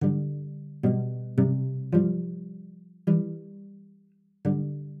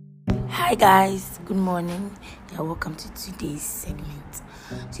Hi guys, good morning. Welcome to today's segment.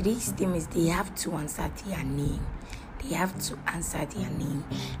 Today's theme is they have to answer their name. They have to answer their name.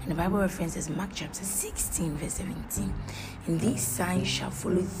 And the Bible reference is Mark chapter 16 verse 17. And these signs shall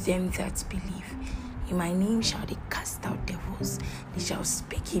follow them that believe. In my name shall they cast out devils. They shall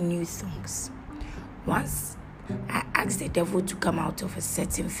speak in new tongues. Once I asked the devil to come out of a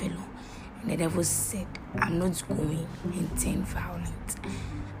certain fellow, and the devil said, I'm not going, and turned violent.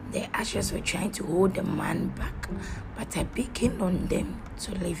 The ushers were trying to hold the man back, but I beckoned on them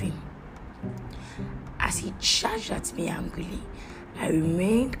to leave him. As he charged at me angrily, I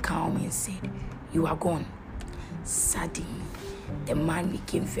remained calm and said, You are gone. Suddenly, the man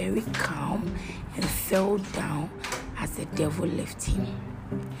became very calm and fell down as the devil left him.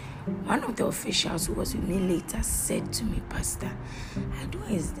 One of the officials who was with me later said to me, Pastor,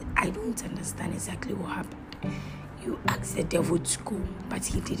 I don't understand exactly what happened. You asked the devil to go, but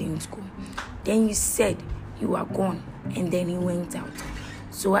he didn't go. Then you said you are gone, and then he went out.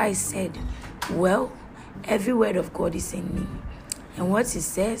 So I said, well, every word of God is in me. And what he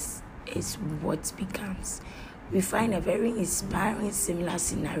says is what becomes. We find a very inspiring similar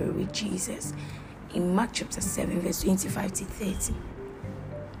scenario with Jesus in Mark chapter 7, verse 25 to 30.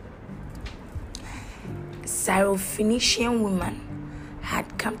 A Syrophoenician woman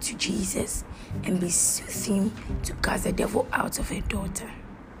had come to Jesus and besought him to cast the devil out of her daughter.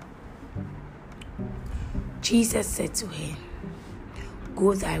 Jesus said to her,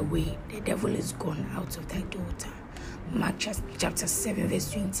 Go thy way, the devil is gone out of thy daughter. Mark chapter 7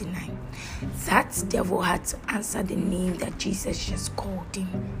 verse 29. That devil had to answer the name that Jesus just called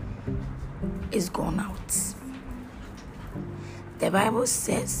him. Is gone out. The Bible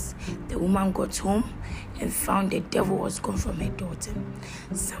says the woman got home and found the devil was gone from her daughter.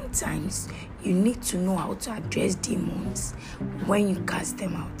 Sometimes you need to know how to address demons when you cast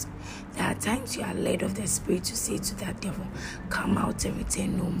them out. There are times you are led of the Spirit to say to that devil, come out and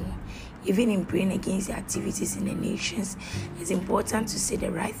return no more. Even in praying against the activities in the nations, it's important to say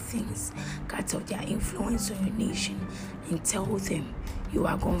the right things, cut off their influence on your nation, and tell them, you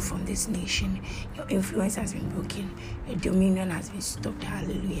are gone from this nation. Your influence has been broken. Your dominion has been stopped.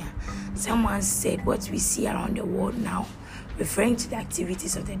 Hallelujah. Someone said what we see around the world now, referring to the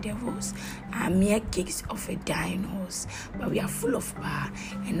activities of the devils, are mere cakes of a dying horse. But we are full of power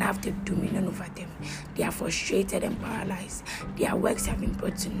and have the dominion over them. They are frustrated and paralyzed. Their works have been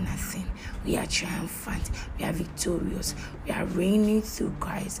brought to nothing. We are triumphant. We are victorious. We are reigning through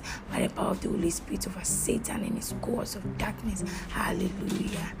Christ by the power of the Holy Spirit over Satan and his cohorts of darkness. Hallelujah.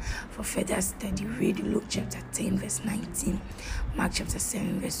 For further study, read Luke chapter 10 verse 19, Mark chapter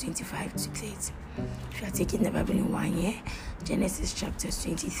 7 verse 25 to 30. If you are taking the Bible in 1 year, Genesis chapters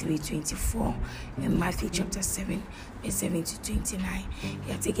 23, 24, and Matthew chapter 7 verse 7 to 29.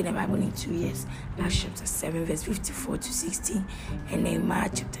 You are taking the Bible in 2 years, Acts chapter 7 verse 54 to 16, and Nehemiah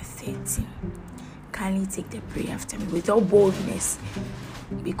chapter 13. Kindly take the prayer after me with all boldness,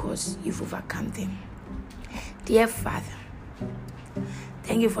 because you've overcome them. Dear Father,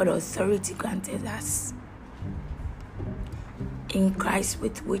 thank you for the authority granted us in Christ,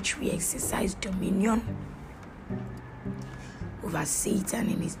 with which we exercise dominion over Satan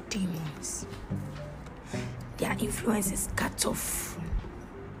and his demons. Their influence is cut off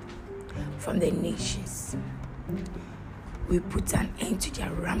from the nations. We put an end to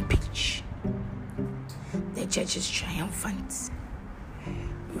their rampage. The church is triumphant,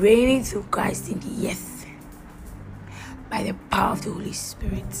 reigning through Christ in the earth by the power of the Holy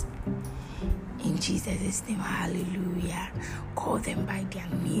Spirit. In Jesus' name, hallelujah. Call them by their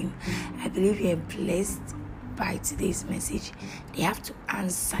name. I believe you are blessed by today's message. They have to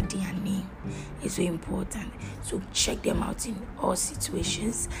answer their name. It's so important. So check them out in all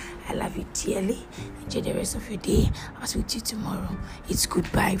situations. I love you dearly. Enjoy the rest of your day. I'll speak to you tomorrow. It's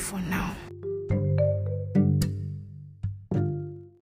goodbye for now.